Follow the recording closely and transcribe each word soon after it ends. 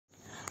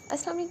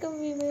Assalamualaikum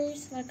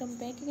viewers, welcome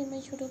back again my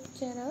YouTube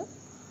channel.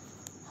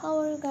 How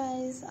are you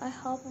guys? I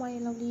hope my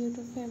lovely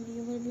YouTube family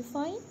you will be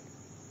fine.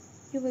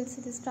 You will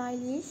see the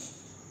stylish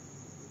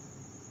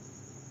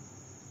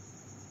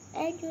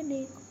and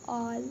unique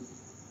all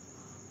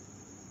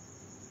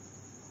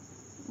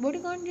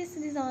bodycon dress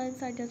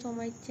designs are just on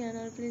my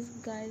channel. Please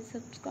guys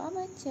subscribe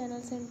my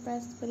channel and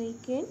press the bell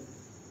icon.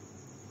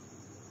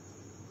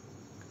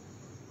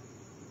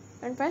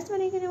 And press the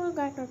bell icon, you will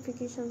get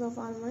notifications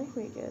of all my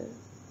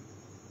videos.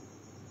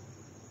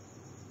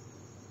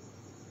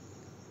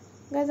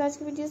 Guys आज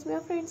की videos में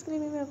आप friends के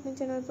लिए मैं अपने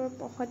channel पर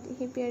बहुत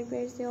ही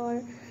प्यारे से और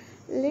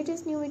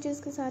लेटेस्ट न्यू वीडियोस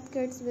के साथ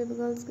किड्स बेबी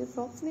गर्ल्स के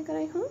फ्रॉक्स लेकर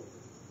आई हूँ।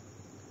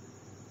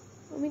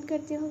 उम्मीद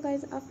करती हूँ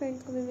गाइस आप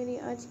फ्रेंड्स को भी मेरी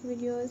आज की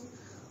वीडियोस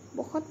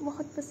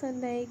बहुत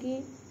पसंद आएगी।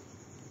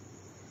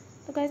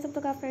 तो गाइस तब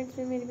तक आप फ्रेंड्स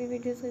में मेरी भी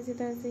वीडियोस को इसी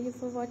तरह से ही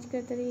फुल वॉच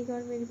करते रहिएगा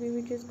और मेरी भी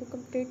वीडियोज़ को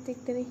कम्प्लीट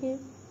देखते रहिए।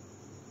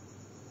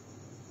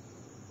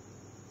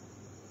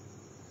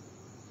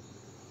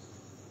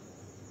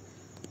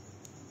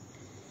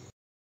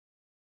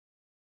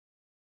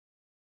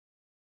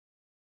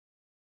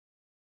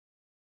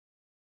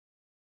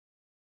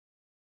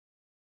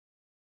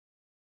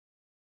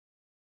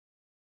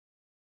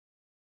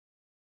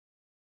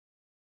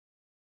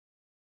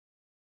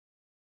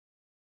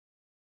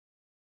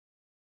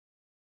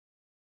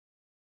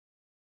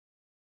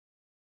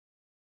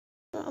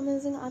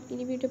 अमेजिंग आपके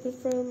लिए वीडियो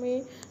प्रेफर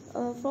में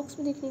फ्रॉक्स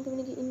में देखने को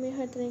मिलेगी। इनमें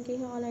हर तरह के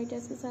ऑल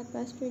आइडियाज़ के साथ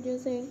best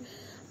videos and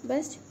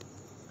best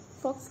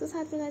frocks के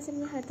साथ में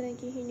इनमें हर तरह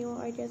की ही न्यू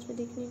आइडियाज़ में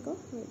देखने को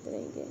मिलते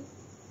रहेंगे।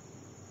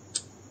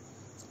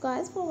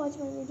 Guys for watch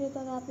my video,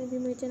 अगर आपने भी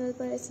मेरे चैनल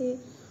पर ऐसे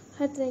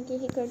हर तरह के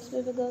ही किड्स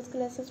बेबी गर्ल्स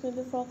क्लासेस में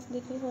भी फ्रॉक्स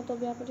देखनी हो तो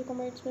भी आप मुझे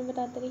कमेंट्स में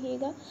बताते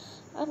रहिएगा।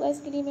 अब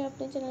इसके लिए मैं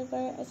अपने चैनल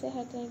पर ऐसे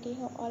हर तरह के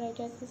ऑल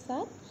आइडियाज़ के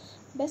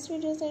साथ best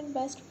videos and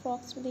best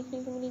frocks भी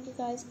देखने को मिलेगी।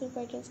 गाइस फिर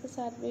पैटर्न्स के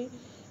साथ भी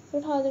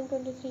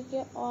 2023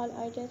 के ऑल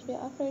आइडियाज़ भी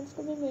आप फ्रेंड्स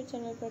को भी मेरे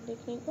चैनल पर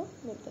देखने को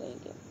मिलते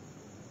रहेंगे।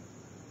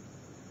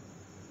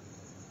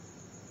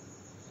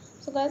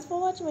 So guys, for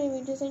watching my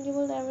videos and you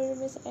will never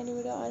miss any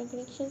video or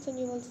collections and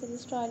you will see the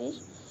stylish,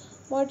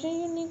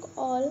 modern, unique,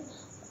 all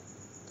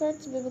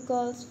kids, baby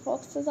girls,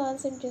 frocks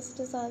designs and dress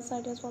designs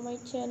ideas for my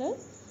channel.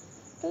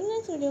 Till the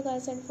next video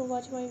guys, and for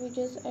watching my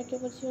videos at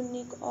your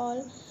unique,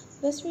 all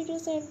best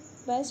videos and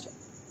best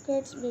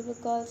kids, baby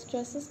girls,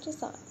 dresses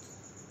designs.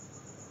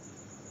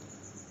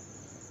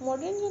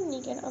 Modern,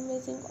 unique and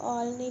amazing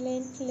all nail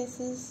and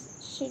laces,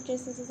 sheet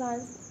dresses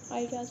designs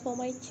ideas for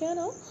my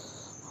channel.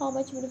 How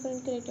much beautiful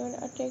and creative and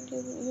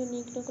attractive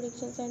unique new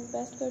collections and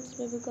best kids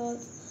baby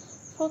girls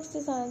frocks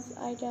designs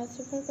ideas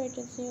different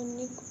patterns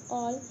unique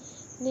all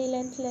nail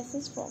and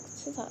laces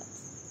frocks designs.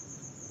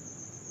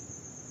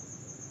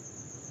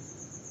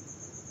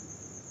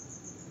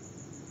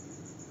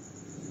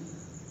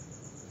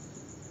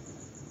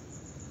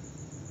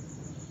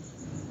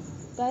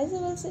 Guys, you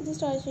will see the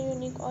stylish and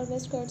unique all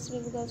best kids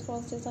baby girls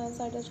frocks designs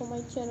ideas from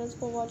my channels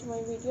for watch my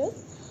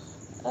videos.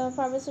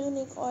 Pharmacy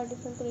unique all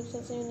different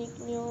collections unique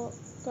new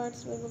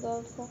kids baby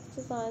girl frocks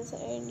designs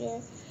and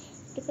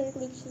different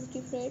collections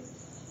different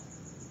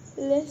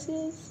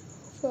laces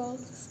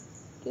frocks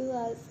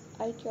designs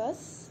ideas.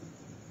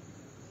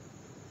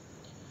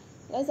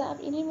 वैसे आप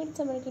इन्हीं mid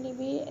summer के लिए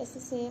भी ऐसे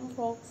same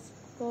frocks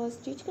को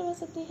stitch करवा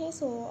सकते हैं।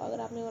 सो अगर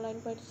आपने ऑनलाइन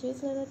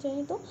परचेज लेना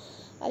चाहें तो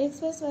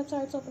अलीएक्सप्रेस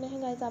वेबसाइट्स ओपन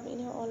है गाइस, आप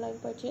इन्हें ऑनलाइन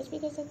परचेज भी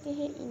कर सकते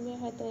हैं। इनमें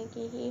हर तरह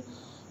के ही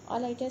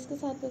ऑल आइडियाज़ के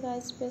साथ में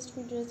guys best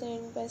videos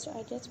and best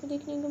ideas भी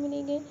देखने को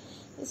मिलेंगे।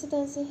 इसी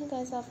तरह से ही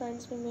गाइस आप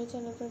फ्रेंड्स भी मेरे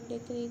चैनल पर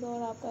देखते रहिएगा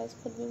और आप गाइस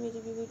खुद भी मेरी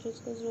भी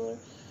वीडियोज़ को ज़रूर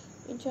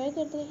इंजॉय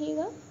करते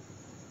रहिएगा।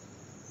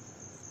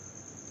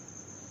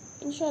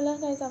 इंशाल्लाह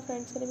गाइस आप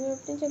फ्रेंड्स के लिए भी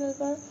अपने चैनल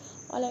पर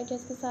ऑल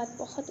आइडियाज़ के साथ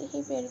बहुत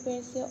ही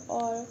प्यारे से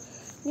और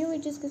न्यू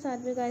वीडियोज़ के साथ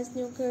भी guys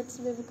new kids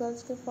baby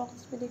girls के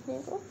फ्रॉक्स भी देखने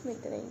को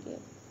मिलते रहेंगे।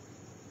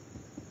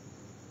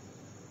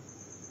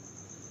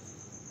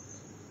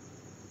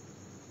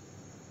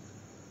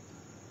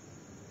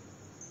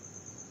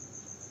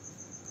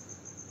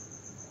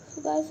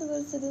 So guys, we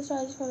will see the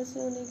stylish pharmacy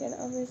unique and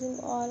amazing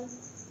all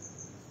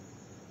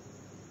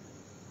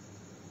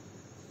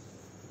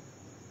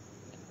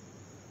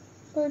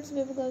kids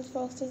baby girls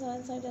frocks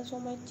designs ideas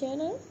from my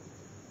channel.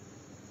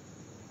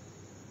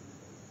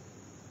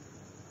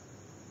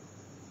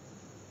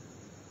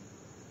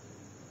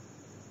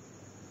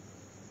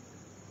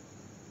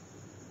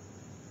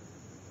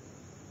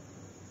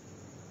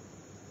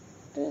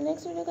 Till the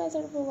next video guys,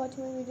 and for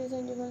watching my videos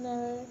and you will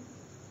never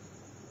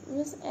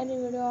miss any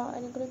video or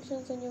any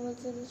collections and you will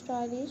see the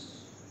stylish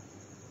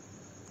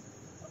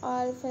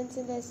all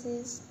fancy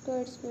laces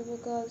skirts baby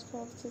girls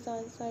frocks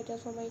designs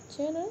ideas for my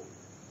channel.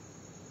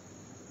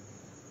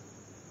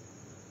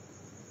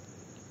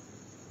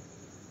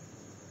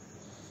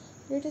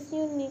 Latest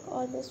unique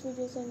all best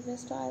videos and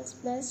best styles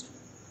best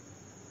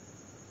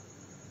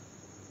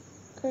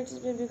kids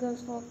baby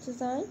girls frocks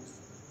designs.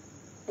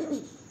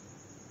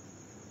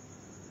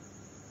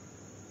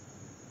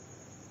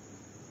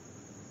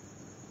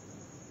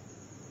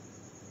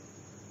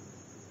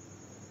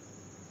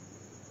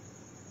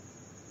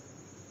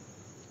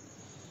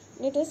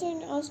 latest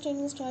and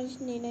outstanding stylish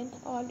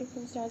length, all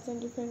different styles and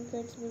different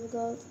kids, baby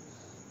girls,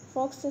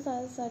 frocks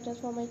designs such as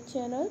for my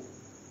channel.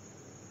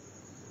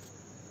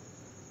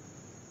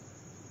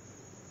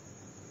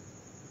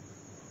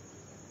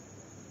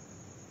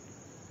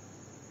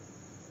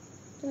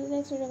 Till the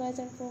next video guys,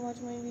 and for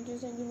watching my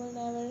videos, and you will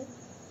never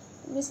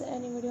miss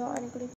any video or any clip.